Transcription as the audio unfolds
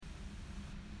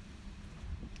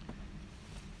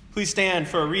Please stand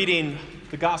for reading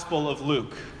the Gospel of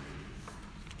Luke.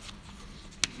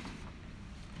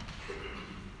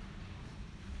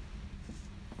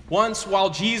 Once, while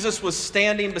Jesus was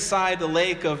standing beside the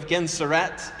lake of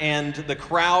Gennesaret and the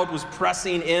crowd was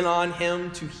pressing in on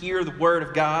him to hear the word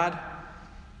of God,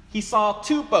 he saw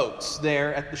two boats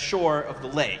there at the shore of the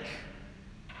lake.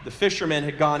 The fishermen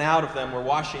had gone out of them, were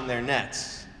washing their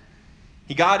nets.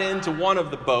 He got into one of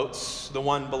the boats, the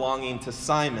one belonging to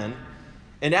Simon,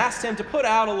 and asked him to put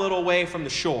out a little way from the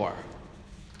shore.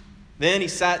 Then he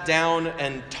sat down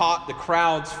and taught the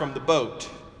crowds from the boat.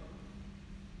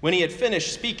 When he had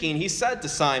finished speaking, he said to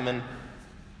Simon,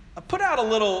 "Put out a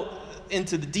little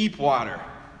into the deep water.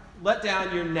 Let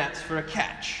down your nets for a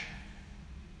catch."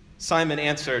 Simon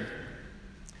answered,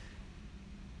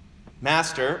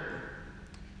 "Master,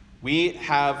 we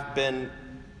have been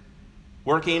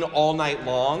working all night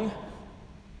long.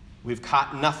 We've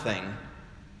caught nothing.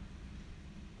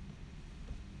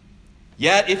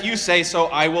 Yet, if you say so,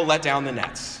 I will let down the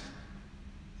nets."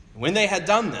 When they had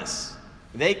done this,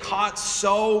 they caught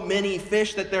so many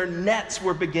fish that their nets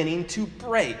were beginning to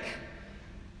break.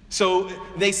 So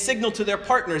they signaled to their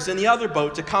partners in the other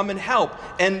boat to come and help.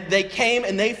 And they came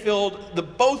and they filled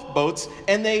both boats,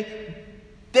 and they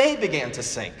began to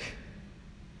sink.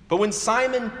 But when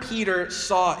Simon Peter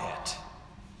saw it,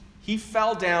 he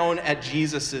fell down at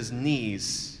Jesus'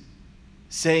 knees,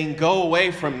 saying, "Go away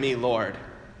from me, Lord.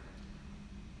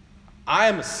 I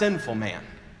am a sinful man."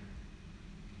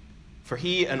 For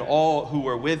he and all who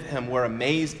were with him were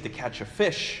amazed to catch a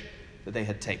fish that they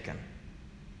had taken.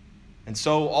 And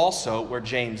so also were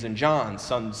James and John,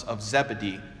 sons of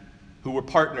Zebedee, who were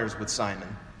partners with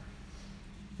Simon.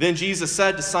 Then Jesus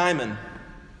said to Simon,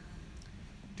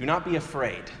 "Do not be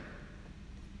afraid.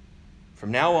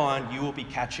 From now on you will be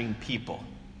catching people."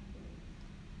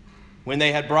 When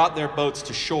they had brought their boats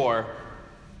to shore,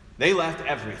 they left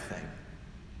everything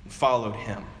and followed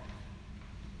him.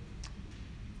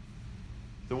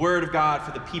 The word of God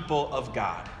for the people of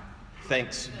God.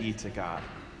 Thanks be to God.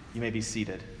 You may be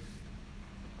seated.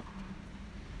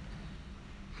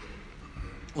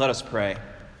 Let us pray.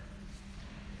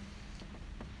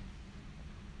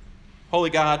 Holy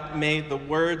God, may the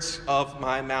words of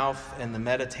my mouth and the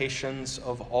meditations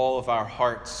of all of our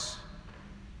hearts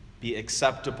be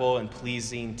acceptable and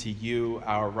pleasing to you,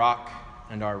 our rock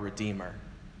and our Redeemer.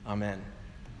 Amen.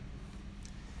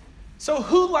 So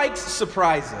who likes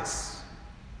surprises?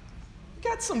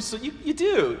 You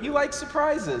do. You like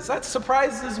surprises. That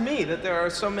surprises me that there are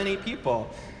so many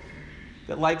people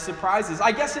that like surprises.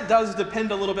 I guess it does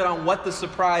depend a little bit on what the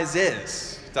surprise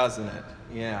is, doesn't it?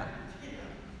 Yeah.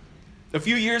 A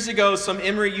few years ago, some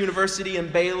Emory University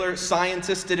and Baylor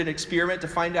scientists did an experiment to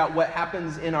find out what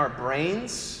happens in our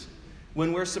brains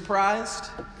when we're surprised.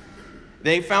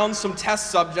 They found some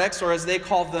test subjects, or as they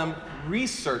called them,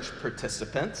 research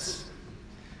participants,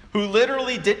 who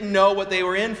literally didn't know what they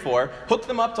were in for, hooked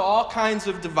them up to all kinds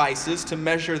of devices to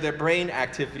measure their brain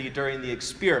activity during the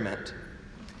experiment.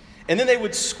 And then they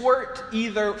would squirt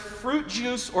either fruit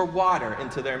juice or water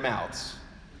into their mouths.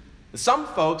 Some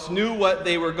folks knew what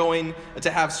they were going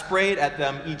to have sprayed at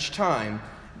them each time,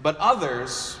 but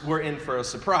others were in for a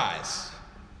surprise.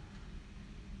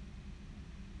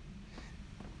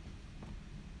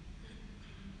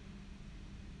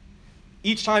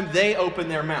 Each time they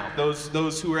opened their mouth,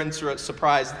 those who were in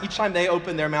surprise, each time they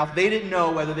opened their mouth, they didn't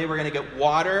know whether they were going to get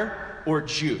water or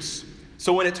juice.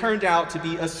 So when it turned out to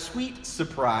be a sweet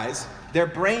surprise, their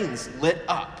brains lit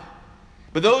up.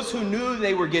 But those who knew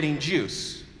they were getting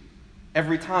juice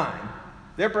every time,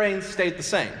 their brains stayed the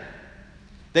same.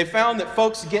 They found that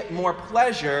folks get more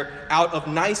pleasure out of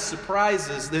nice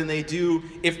surprises than they do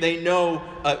if they know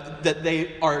that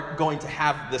they are going to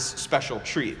have this special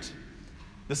treat.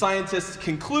 The scientists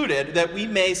concluded that we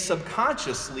may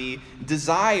subconsciously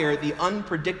desire the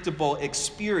unpredictable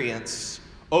experience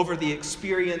over the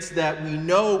experience that we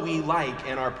know we like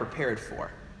and are prepared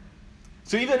for.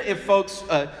 So even if folks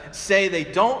say they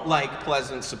don't like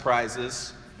pleasant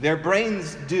surprises, their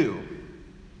brains do.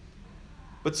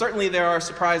 But certainly there are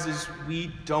surprises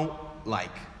we don't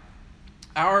like.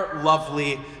 Our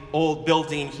lovely old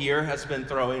building here has been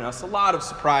throwing us a lot of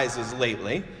surprises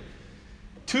lately.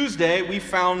 Tuesday, we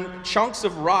found chunks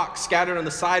of rock scattered on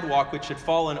the sidewalk which had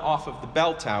fallen off of the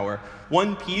bell tower.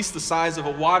 One piece, the size of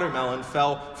a watermelon,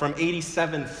 fell from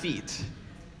 87 feet.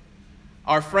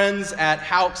 Our friends at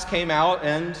Houck's came out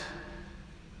and,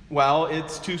 well,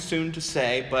 it's too soon to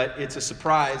say, but it's a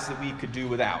surprise that we could do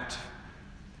without.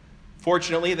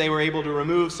 Fortunately, they were able to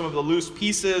remove some of the loose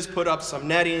pieces, put up some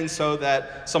netting so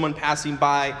that someone passing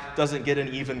by doesn't get an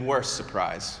even worse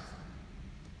surprise.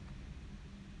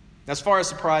 As far as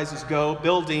surprises go,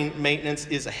 building maintenance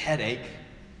is a headache,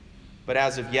 but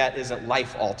as of yet isn't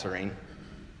life-altering.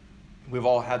 We've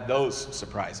all had those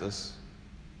surprises,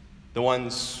 the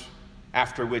ones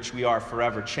after which we are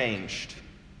forever changed.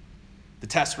 The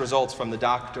test results from the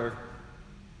doctor,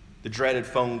 the dreaded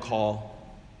phone call,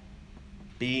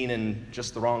 being in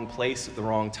just the wrong place at the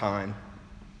wrong time.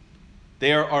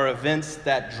 There are events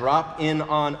that drop in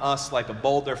on us like a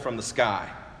boulder from the sky.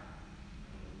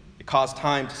 It caused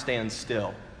time to stand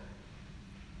still.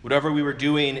 Whatever we were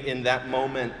doing in that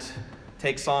moment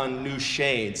takes on new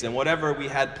shades, and whatever we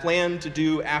had planned to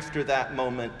do after that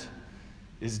moment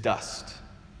is dust,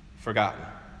 forgotten.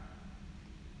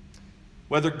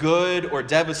 Whether good or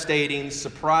devastating,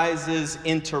 surprises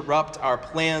interrupt our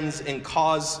plans and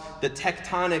cause the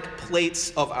tectonic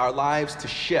plates of our lives to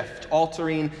shift,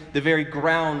 altering the very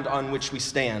ground on which we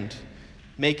stand,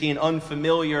 making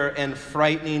unfamiliar and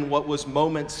frightening what was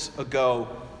moments ago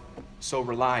so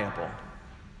reliable.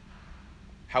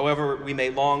 However we may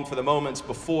long for the moments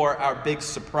before our big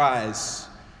surprise,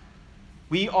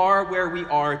 we are where we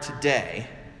are today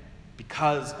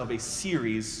because of a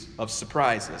series of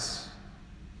surprises.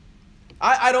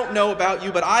 I don't know about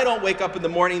you, but I don't wake up in the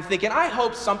morning thinking, I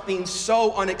hope something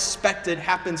so unexpected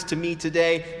happens to me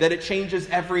today that it changes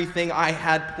everything I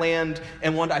had planned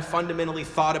and what I fundamentally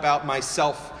thought about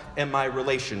myself and my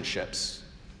relationships.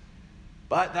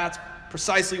 But that's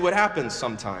precisely what happens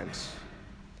sometimes.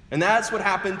 And that's what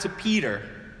happened to Peter,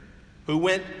 who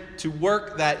went to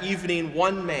work that evening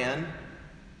one man,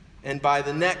 and by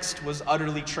the next was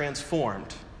utterly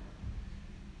transformed.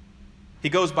 He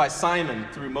goes by Simon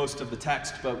through most of the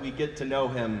text, but we get to know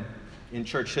him in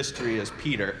church history as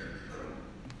Peter.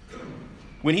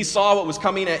 When he saw what was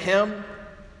coming at him,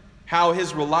 how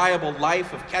his reliable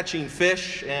life of catching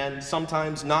fish and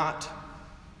sometimes not,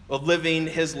 of living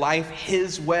his life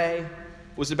his way,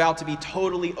 was about to be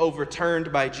totally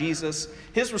overturned by Jesus,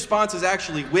 his response is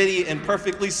actually witty and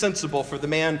perfectly sensible for the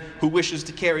man who wishes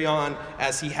to carry on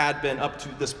as he had been up to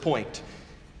this point.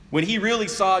 When he really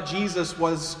saw Jesus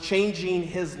was changing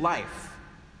his life,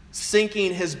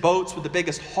 sinking his boats with the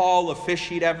biggest haul of fish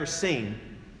he'd ever seen,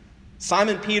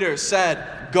 Simon Peter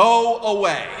said, "Go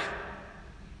away."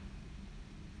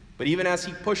 But even as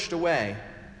he pushed away,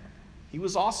 he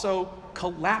was also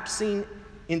collapsing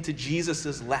into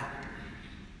Jesus' lap,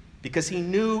 because he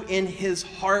knew in his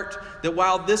heart that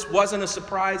while this wasn't a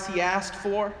surprise he asked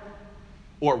for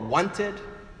or wanted,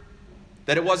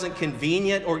 that it wasn't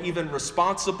convenient or even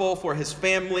responsible for his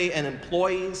family and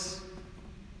employees,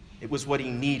 it was what he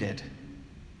needed.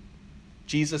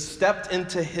 Jesus stepped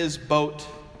into his boat,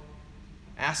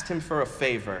 asked him for a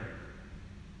favor,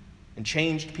 and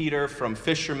changed Peter from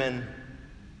fisherman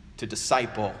to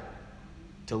disciple,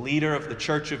 to leader of the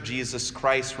Church of Jesus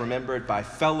Christ, remembered by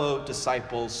fellow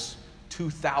disciples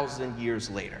 2,000 years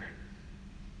later.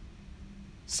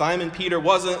 Simon Peter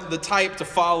wasn't the type to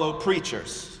follow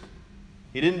preachers.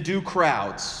 He didn't do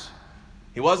crowds.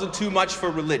 He wasn't too much for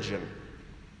religion.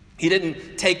 He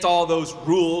didn't take to all those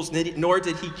rules, nor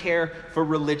did he care for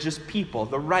religious people,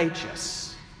 the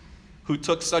righteous, who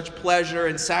took such pleasure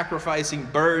in sacrificing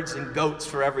birds and goats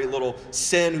for every little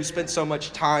sin, who spent so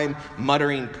much time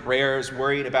muttering prayers,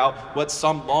 worried about what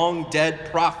some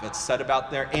long-dead prophets said about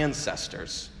their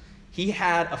ancestors. He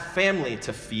had a family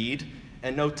to feed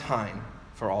and no time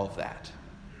for all of that.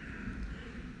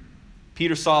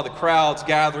 Peter saw the crowds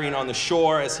gathering on the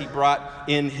shore as he brought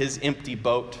in his empty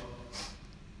boat.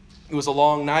 It was a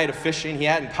long night of fishing. He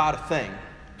hadn't caught a thing.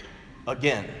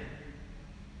 Again.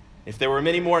 If there were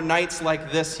many more nights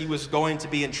like this, he was going to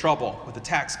be in trouble with the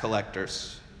tax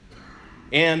collectors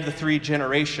and the 3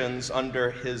 generations under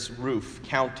his roof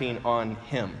counting on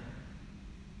him.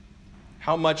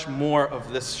 How much more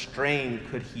of this strain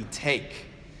could he take?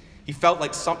 He felt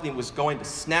like something was going to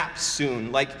snap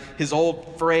soon, like his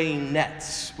old fraying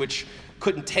nets, which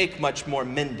couldn't take much more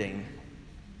mending.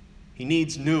 He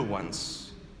needs new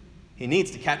ones. He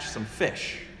needs to catch some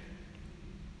fish.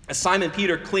 As Simon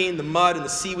Peter cleaned the mud and the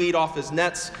seaweed off his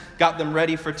nets, got them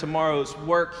ready for tomorrow's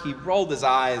work, he rolled his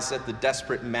eyes at the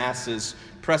desperate masses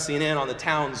pressing in on the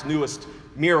town's newest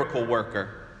miracle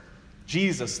worker.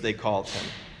 Jesus, they called him.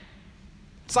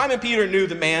 Simon Peter knew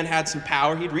the man had some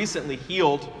power. He'd recently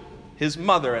healed his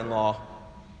mother-in-law.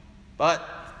 But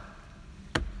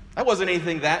that wasn't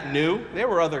anything that new. There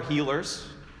were other healers.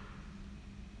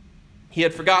 He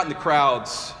had forgotten the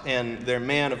crowds and their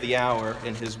man of the hour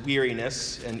in his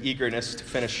weariness and eagerness to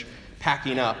finish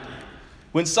packing up,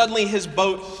 when suddenly his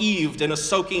boat heaved and a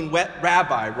soaking wet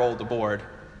rabbi rolled aboard.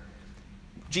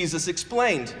 Jesus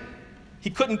explained he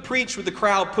couldn't preach with the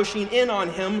crowd pushing in on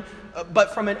him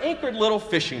but from an anchored little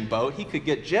fishing boat, he could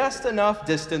get just enough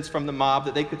distance from the mob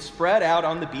that they could spread out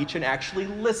on the beach and actually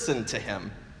listen to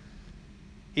him.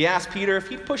 He asked Peter if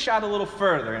he'd push out a little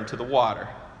further into the water.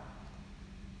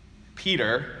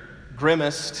 Peter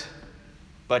grimaced,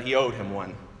 but he owed him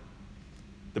one.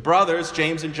 The brothers,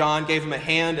 James and John, gave him a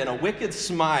hand and a wicked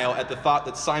smile at the thought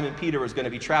that Simon Peter was going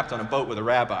to be trapped on a boat with a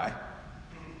rabbi.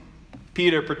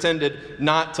 Peter pretended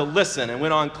not to listen and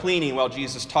went on cleaning while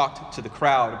Jesus talked to the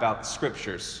crowd about the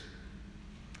scriptures.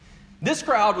 This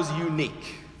crowd was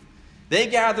unique. They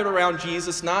gathered around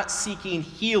Jesus not seeking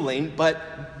healing, but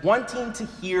wanting to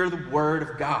hear the word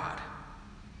of God.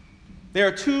 There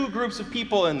are two groups of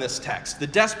people in this text: the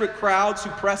desperate crowds who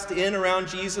pressed in around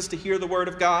Jesus to hear the word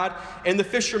of God, and the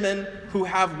fishermen who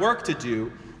have work to do,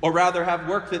 or rather have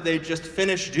work that they just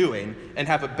finished doing and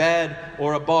have a bed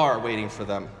or a bar waiting for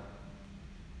them.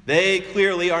 They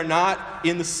clearly are not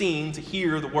in the scene to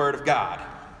hear the word of God.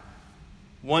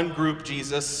 One group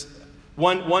Jesus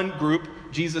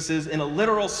is, in a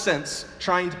literal sense,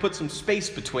 trying to put some space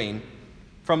between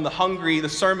from the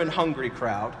sermon-hungry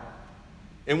crowd.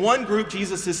 In one group,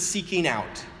 Jesus is seeking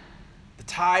out the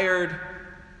tired,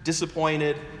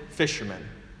 disappointed fishermen,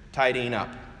 tidying up.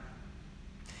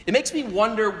 It makes me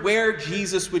wonder where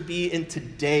Jesus would be in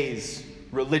today's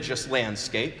religious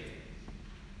landscape.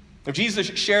 If Jesus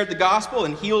shared the gospel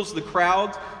and heals the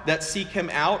crowd that seek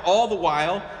him out, all the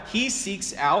while he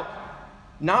seeks out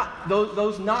not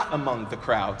those not among the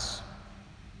crowds.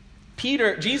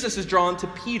 Jesus is drawn to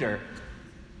Peter,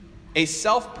 a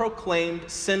self-proclaimed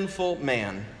sinful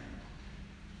man.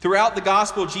 Throughout the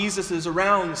gospel, Jesus is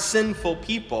around sinful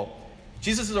people.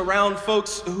 Jesus is around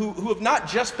folks who have not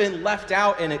just been left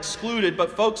out and excluded,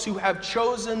 but folks who have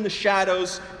chosen the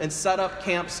shadows and set up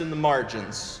camps in the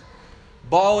margins.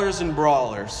 Ballers and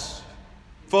brawlers,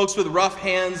 folks with rough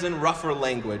hands and rougher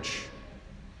language.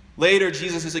 Later,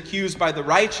 Jesus is accused by the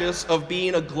righteous of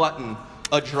being a glutton,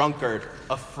 a drunkard,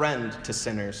 a friend to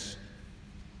sinners.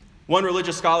 One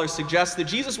religious scholar suggests that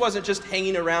Jesus wasn't just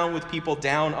hanging around with people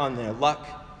down on their luck.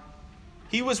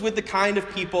 He was with the kind of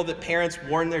people that parents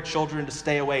warn their children to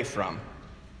stay away from.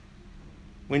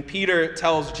 When Peter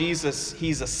tells Jesus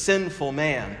he's a sinful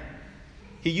man,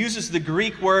 he uses the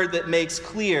Greek word that makes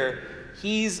clear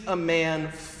he's a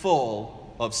man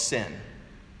full of sin.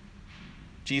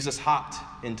 Jesus hopped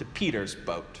into Peter's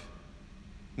boat,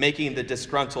 making the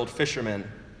disgruntled fisherman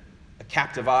a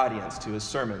captive audience to his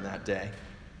sermon that day.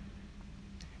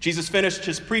 Jesus finished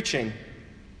his preaching.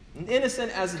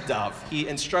 Innocent as a dove, he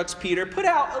instructs Peter, put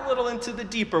out a little into the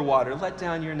deeper water, let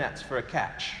down your nets for a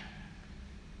catch.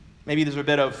 Maybe there's a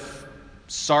bit of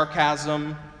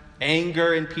sarcasm,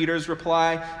 anger in Peter's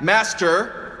reply.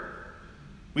 Master,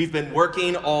 we've been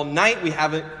working all night. We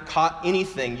haven't caught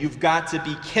anything. You've got to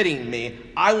be kidding me.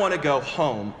 I want to go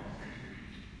home.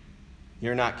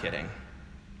 You're not kidding.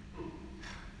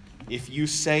 If you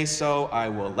say so, I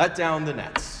will let down the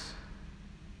nets.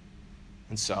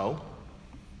 And so,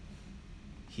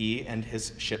 he and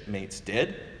his shipmates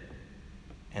did,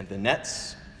 and the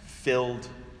nets filled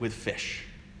with fish.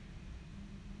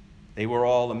 They were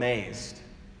all amazed.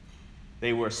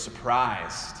 They were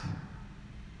surprised.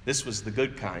 This was the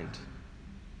good kind.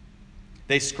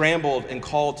 They scrambled and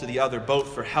called to the other boat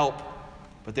for help,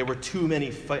 but there were too many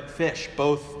fish.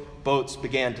 Both boats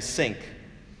began to sink.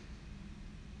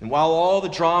 And while all the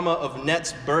drama of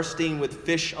nets bursting with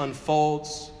fish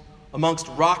unfolds, amongst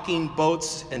rocking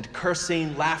boats and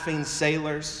cursing, laughing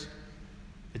sailors,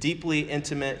 a deeply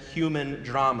intimate human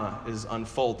drama is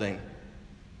unfolding.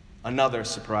 Another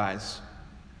surprise.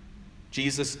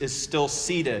 Jesus is still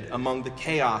seated among the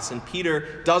chaos, and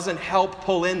Peter doesn't help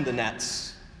pull in the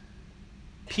nets.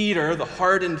 Peter, the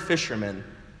hardened fisherman,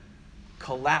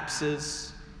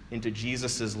 collapses into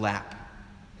Jesus' lap.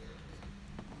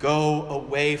 Go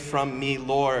away from me,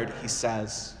 Lord, he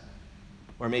says,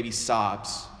 or maybe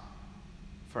sobs.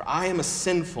 For I am a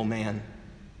sinful man.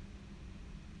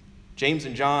 James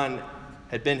and John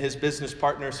had been his business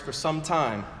partners for some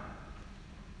time.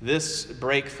 This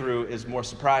breakthrough is more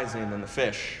surprising than the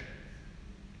fish.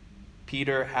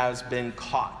 Peter has been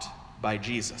caught by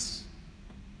Jesus.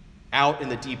 Out in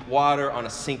the deep water on a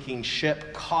sinking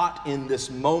ship, caught in this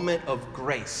moment of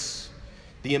grace.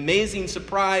 The amazing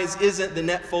surprise isn't the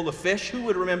net full of fish. Who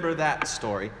would remember that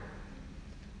story?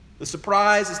 The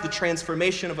surprise is the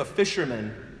transformation of a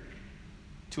fisherman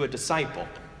to a disciple,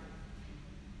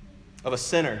 of a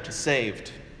sinner to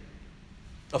saved,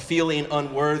 of feeling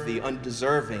unworthy,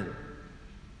 undeserving,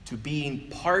 to being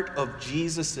part of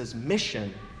Jesus'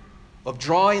 mission of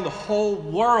drawing the whole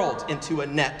world into a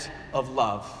net of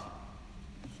love.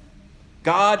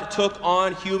 God took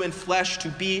on human flesh to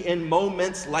be in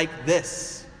moments like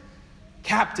this,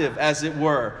 captive, as it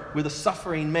were, with a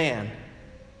suffering man.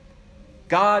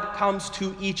 God comes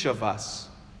to each of us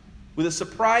with a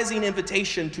surprising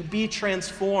invitation to be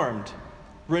transformed,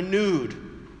 renewed,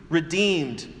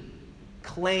 redeemed,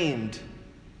 claimed,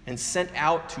 and sent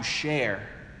out to share.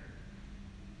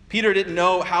 Peter didn't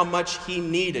know how much he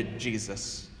needed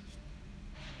Jesus.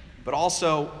 But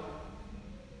also,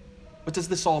 what does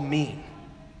this all mean?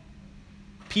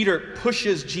 Peter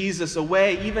pushes Jesus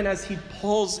away even as he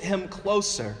pulls him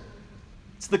closer.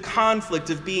 It's the conflict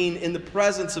of being in the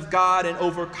presence of God and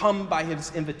overcome by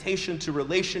his invitation to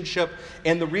relationship,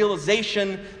 and the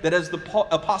realization that, as the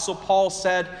Apostle Paul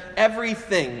said,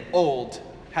 everything old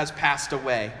has passed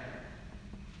away.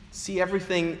 See,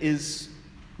 everything is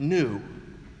new.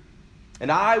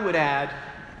 And I would add,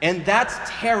 and that's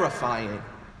terrifying.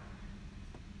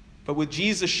 But with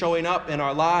Jesus showing up in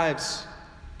our lives,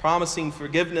 promising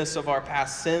forgiveness of our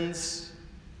past sins,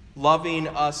 loving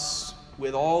us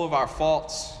with all of our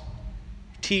faults,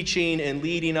 teaching and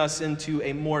leading us into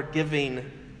a more giving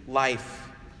life,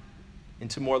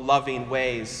 into more loving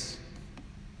ways,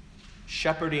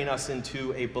 shepherding us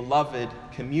into a beloved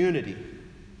community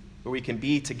where we can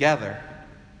be together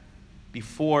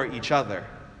before each other,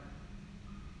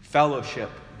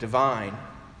 fellowship divine.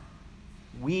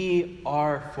 We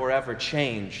are forever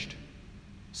changed,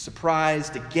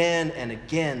 surprised again and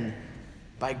again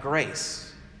by grace.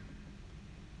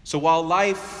 So while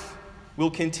life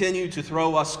will continue to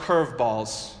throw us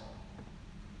curveballs,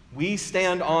 we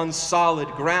stand on solid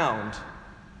ground,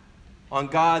 on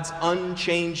God's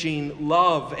unchanging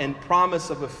love and promise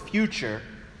of a future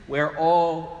where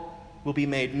all will be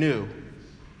made new.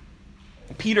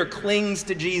 And Peter clings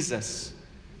to Jesus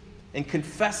and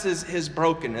confesses his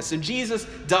brokenness. And Jesus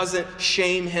doesn't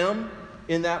shame him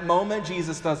in that moment.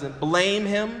 Jesus doesn't blame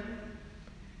him.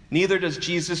 Neither does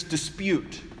Jesus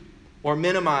dispute or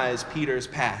minimize Peter's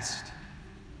past.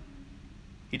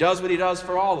 He does what he does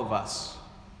for all of us.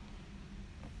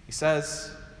 He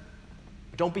says,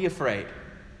 don't be afraid.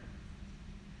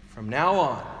 From now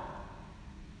on,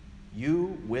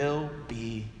 you will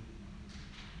be.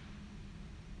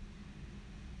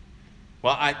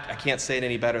 Well, I can't say it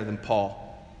any better than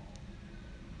Paul.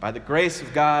 By the grace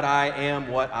of God, I am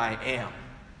what I am.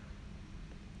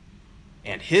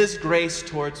 And his grace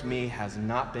towards me has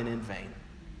not been in vain.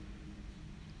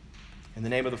 In the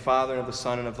name of the Father, and of the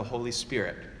Son, and of the Holy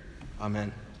Spirit.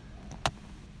 Amen.